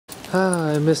Ah,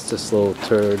 I missed this little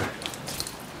turd.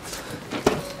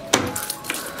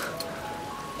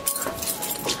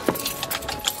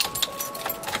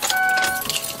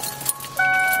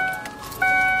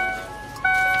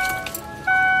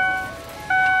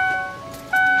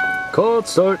 Cold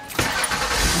start.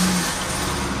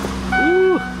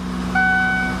 Woo.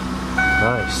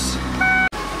 Nice.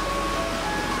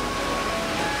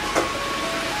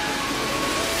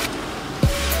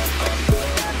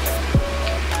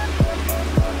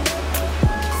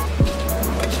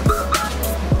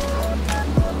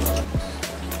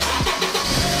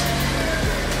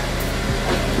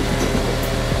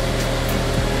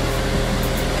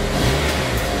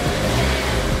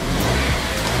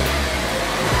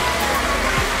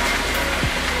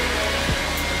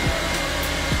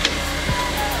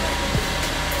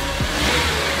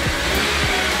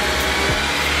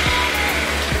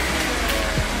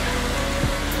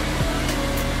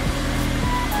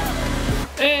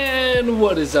 And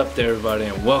what is up there, everybody,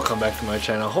 and welcome back to my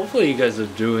channel. Hopefully you guys are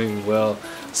doing well.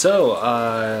 So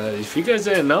if you guys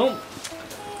didn't know,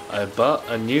 I bought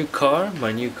a new car,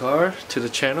 my new car, to the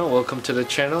channel. Welcome to the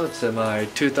channel. It's my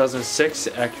 2006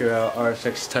 Acura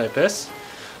RSX Type S.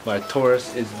 My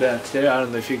Taurus is back there. I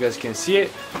don't know if you guys can see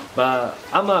it, but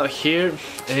I'm out here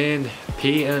in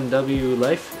PNW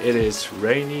life. It is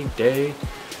rainy day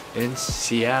in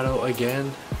Seattle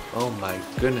again. Oh my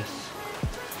goodness.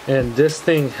 And this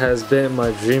thing has been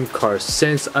my dream car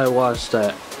since I watched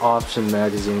that Option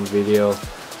magazine video,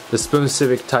 the Spoon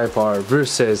Civic Type R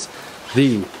versus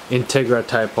the Integra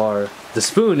Type R, the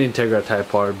Spoon Integra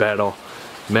Type R battle.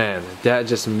 Man, that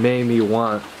just made me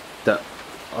want the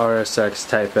RSX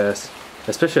Type S,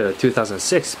 especially the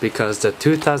 2006, because the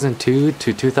 2002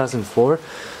 to 2004,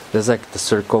 there's like the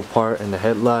circle part and the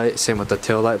headlight, same with the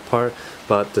tail light part,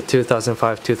 but the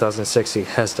 2005, 2006, it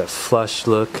has that flush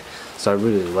look. So I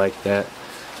really like that.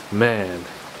 Man,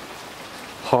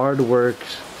 hard work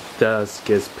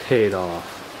gets paid off.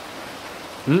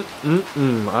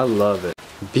 I love it.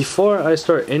 Before I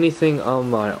start anything on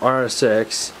my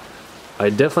RSX, I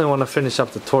definitely want to finish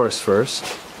up the Taurus first.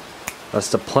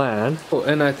 That's the plan. Oh,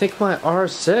 and I think my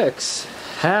RSX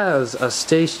has a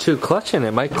stage 2 clutch in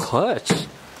it. My clutch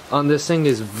on this thing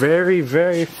is very,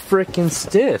 very freaking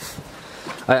stiff.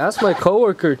 I asked my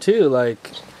coworker too,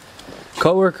 like,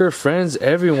 coworker, friends,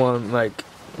 everyone, like,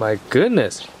 my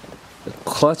goodness, the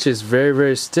clutch is very,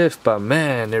 very stiff, but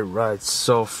man, it rides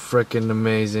so freaking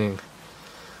amazing.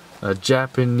 A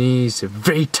Japanese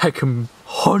VTEC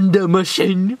Honda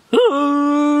machine.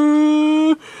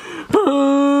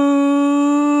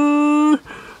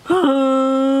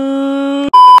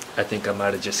 I think I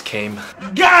might have just came.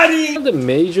 Got it! One of the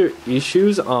major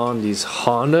issues on these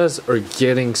Hondas are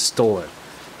getting stolen.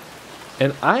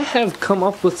 And I have come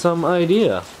up with some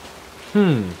idea.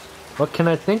 What can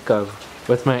I think of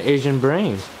with my Asian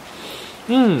brain?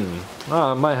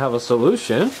 I might have a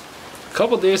solution. A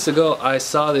couple days ago, I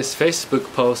saw this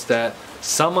Facebook post that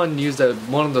someone used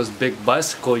one of those big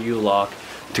bicycle U-lock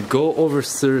to go over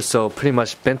through, so pretty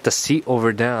much bent the seat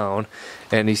over down,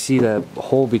 and you see that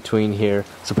hole between here,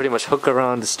 so pretty much hook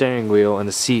around the steering wheel and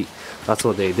the seat. That's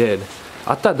what they did.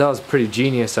 I thought that was a pretty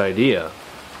genius idea.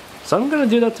 So I'm gonna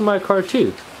do that to my car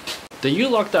too. The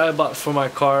U-lock that I bought for my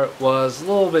car was a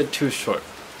little bit too short.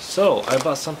 So I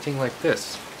bought something like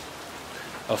this.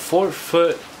 A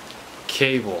 4-foot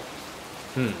cable.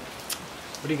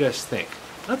 What do you guys think?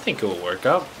 I think it will work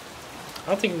out.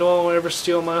 I think no one will ever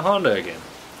steal my Honda again.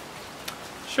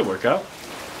 Should work out.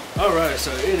 Alright,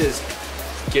 so it is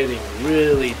getting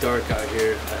really dark out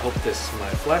here. I hope my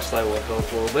flashlight will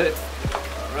help a little bit.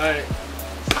 Alright,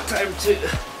 time to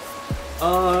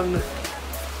on.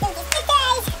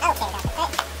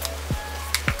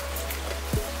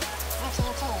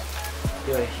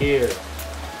 Right here,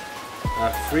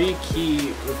 a free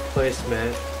key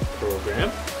replacement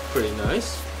program. Pretty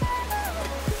nice.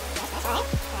 Alright.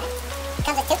 It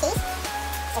comes with 2 keys.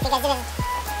 So if you guys didn't.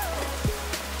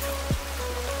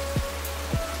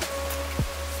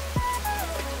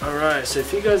 Alright, so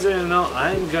if you guys didn't know,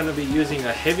 I'm gonna be using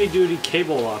a heavy duty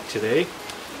cable lock today.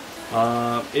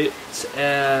 It's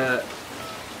at,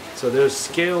 so there's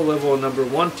scale level number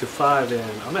 1 to 5,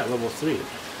 and I'm at level 3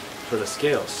 for the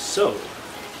scale, so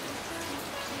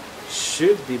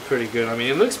should be pretty good. I mean,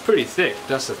 it looks pretty thick,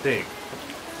 that's the thing.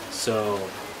 So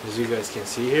as you guys can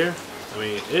see here, I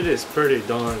mean, it is pretty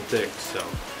darn thick, so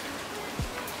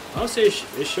I'll say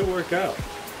it should work out.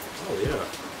 Oh yeah.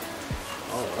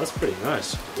 Oh, that's pretty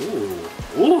nice.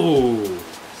 Ooh,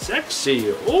 sexy.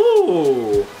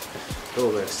 Ooh. A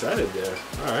little bit excited there.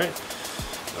 Alright.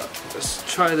 Let's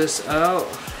try this out.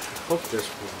 Hope this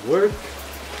will work.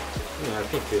 Yeah, I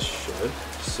think this should.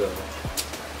 So,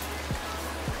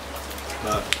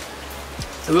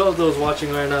 to all those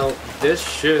watching right now, this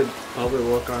should probably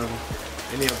work on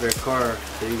any of your car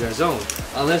that you guys own.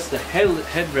 Unless the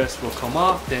headrest will come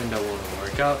off, then that won't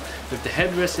work out. If the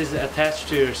headrest is attached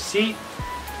to your seat,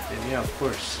 then yeah, of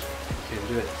course, you can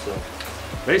do it. So,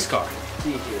 race car. Let's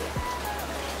see here.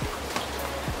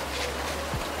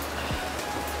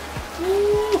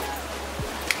 Woo.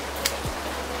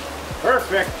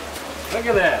 Perfect. Look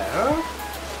at that, huh?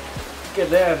 Look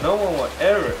at that. No one will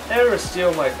ever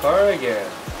steal my car again.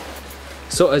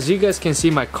 So as you guys can see,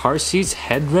 my car seat's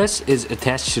headrest is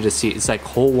attached to the seat. It's like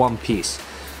whole one piece.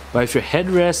 But if your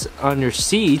headrest on your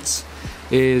seats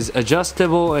is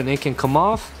adjustable and it can come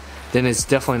off, then it's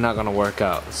definitely not gonna work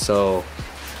out. So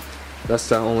that's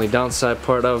the only downside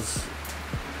part of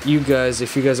you guys,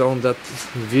 if you guys own that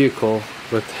vehicle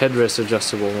with headrest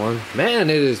adjustable one. Man,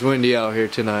 it is windy out here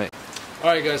tonight.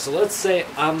 Alright guys, so let's say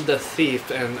I'm the thief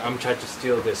and I'm trying to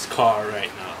steal this car right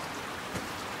now.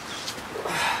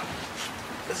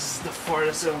 This is the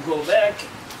farthest it'll go back.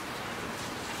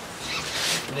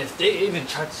 And if they even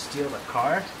try to steal the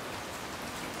car,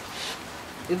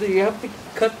 either you have to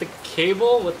cut the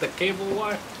cable with the cable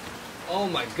wire. Oh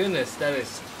my goodness, that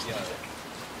is, yeah.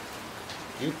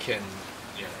 You can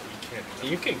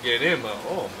get in, but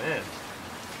oh man.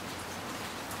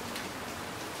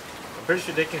 I'm pretty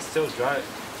sure they can still drive.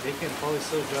 They can probably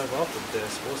still drive off with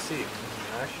this. We'll see.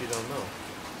 I actually don't know.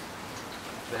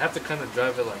 They have to kind of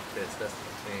drive it like this. That's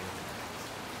the thing.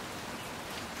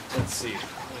 Let's see.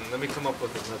 Let me come up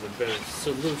with another better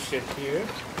solution here.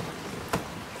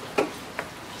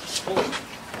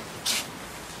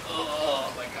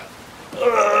 Oh my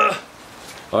god.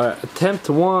 Alright, attempt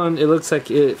 1, it looks like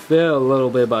it failed a little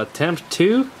bit, but attempt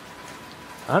 2,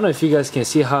 I don't know if you guys can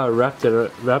see how I wrapped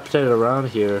it around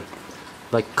here.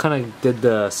 Like, kind of did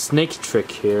the snake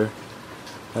trick here,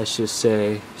 I should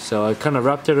say. So I kind of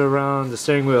wrapped it around the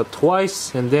steering wheel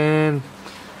twice and then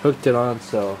hooked it on,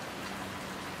 so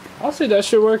I'll say that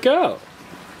should work out.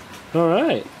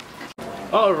 Alright.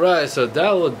 Alright, so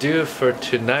that will do for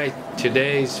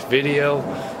today's video.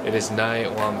 It is night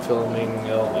while I'm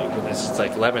filming. Oh my goodness, it's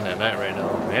like 11 at night right now.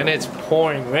 And it's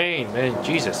pouring rain, man,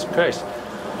 Jesus Christ.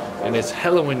 And it's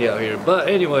hella windy out here. But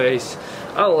anyways,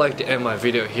 I would like to end my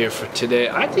video here for today.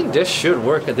 I think this should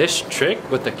work. This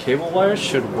trick with the cable wire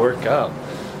should work out.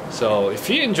 So if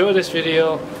you enjoyed this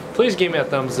video, please give me a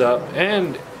thumbs up.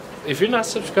 And if you're not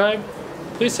subscribed,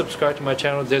 please subscribe to my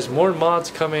channel. There's more mods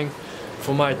coming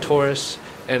for my Taurus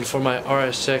and for my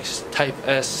RSX Type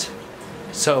S.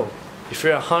 So if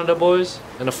you're a Honda boys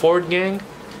and a Ford gang,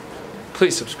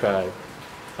 please subscribe.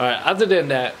 Alright, other than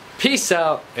that, peace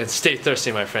out and stay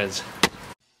thirsty, my friends.